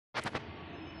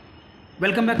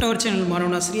Welcome back to our channel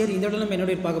மாணவன் ஆசிரியர். இந்த இடத்துல நம்ம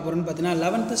என்னோட பார்க்க போகிறோம்னு பார்த்தீங்கன்னா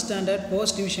 11th standard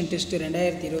post division test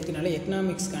 2024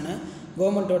 எக்கனாமிக்ஸ்க்கான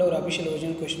கவர்மெண்ட்டோட ஒரு அஃபிஷியல்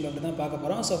ஒரிஜினல் கொஸ்டின் பேப்பர் தான் பார்க்க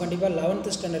போகிறோம். ஸோ கண்டிப்பாக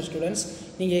 11th ஸ்டாண்டர்ட் ஸ்டூடெண்ட்ஸ்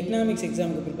நீங்கள் எக்கனாமிக்ஸ்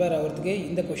எக்ஸாமுக்கு ப்ரிப்பேர் ஆகிறதுக்கு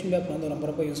இந்த கொஸ்டின் பேப்பர் வந்து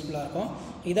ரொம்ப யூஸ்ஃபுல்லாக இருக்கும்.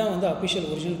 இதான் வந்து official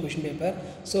original question paper.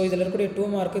 So இதில் இருக்கக்கூடிய 2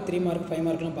 மார்க் 3 மார்க் 5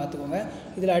 மார்க்லாம் பார்த்துக்கோங்க.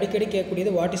 இதில் அடிக்கடி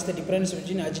கேட்கக்கூடியது what is the difference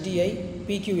between HDI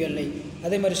PQLI,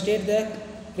 அதே மாதிரி state the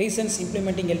reasons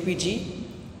implementing LPG,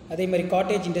 அதே மாதிரி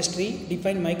cottage industry,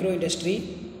 define micro industry,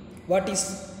 what is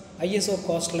ISO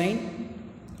cost line.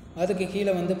 அதுக்கு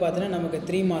கீழே வந்து பார்த்தீங்கன்னா நமக்கு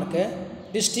 3 mark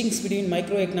டிஸ்டிங்ஸ் between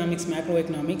micro economics macro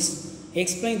economics,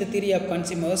 explain the theory of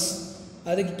consumers.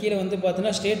 அதுக்கு கீழே வந்து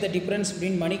பார்த்தீங்கன்னா state the difference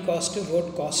between money cost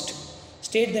road cost,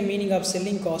 state the meaning of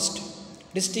selling cost,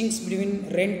 டிஸ்டிங்ஸ் between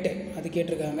rent அது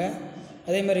கேட்டிருக்காங்க.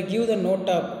 அதே மாதிரி give the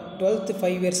note of 12th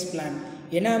 5 years plan,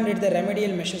 enumerate the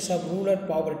remedial measures of rural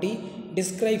poverty,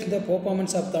 describe the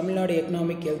performance of Tamil Nadu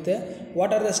economic health, what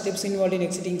are the steps involved in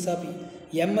exiting of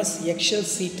MS Excel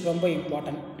sheet, ரொம்ப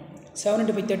important.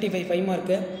 7/35 5 mark,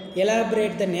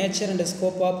 elaborate the nature and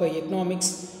scope of economics,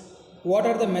 what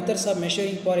are the methods of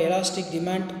measuring for elastic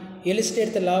demand,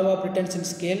 illustrate the law of retention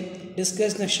scale,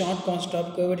 discuss the short cost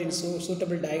of curve in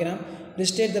suitable diagram,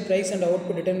 illustrate the price and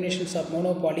output determinations of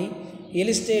monopoly,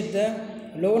 illustrate the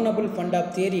loanable fund of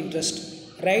theory interest,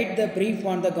 write the brief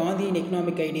on the Gandhian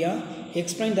economic idea,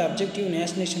 explain the objective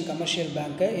nationalization commercial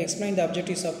bank, explain the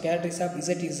objectives of characteristics of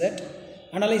ZZ,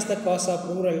 analyze the cost of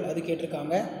rural அது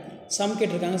கேட்டிருக்காங்க. Some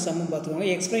கேட்டிருக்காங்க, சம்மும் பார்த்துக்கோங்க.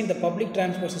 Explain the public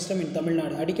transport system இன்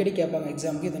தமிழ்நாடு அடிக்கடி கேட்பாங்க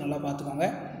எக்ஸாமுக்கு, இதை நல்லா பார்த்துக்கோங்க.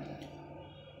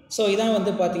 ஸோ இதான்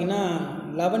வந்து பார்த்தீங்கன்னா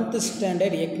 11th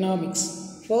standard economics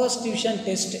first division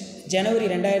test ஜனவரி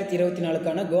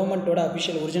 2024 கவர்மெண்ட்டோட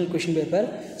official original question paper.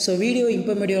 So video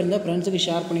இன்ஃபர்மேட்டிவாக இருந்தால் ஃப்ரெண்ட்ஸுக்கு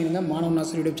ஷேர் பண்ணிடுங்க. மாணவன்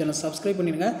ஆசிரியர் யூடியூப் சேனல் சப்ஸ்கிரைப்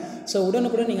பண்ணிடுங்க. ஸோ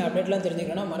உடனுக்குடன் நீங்கள் அப்டேட்லாம்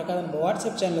தெரிஞ்சுக்கணும்னா மறக்காத நம்ம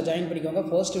வாட்ஸ்அப் சேனலில் ஜாயின் பண்ணிக்கோங்க.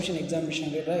 ஃபர்ஸ்ட் டிவிஷன் எக்ஸாமினேஷன்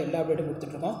ரிலேட்டடாக எல்லா அப்டேட்டும்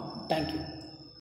கொடுத்துட்ருக்கோம். தேங்க்யூ.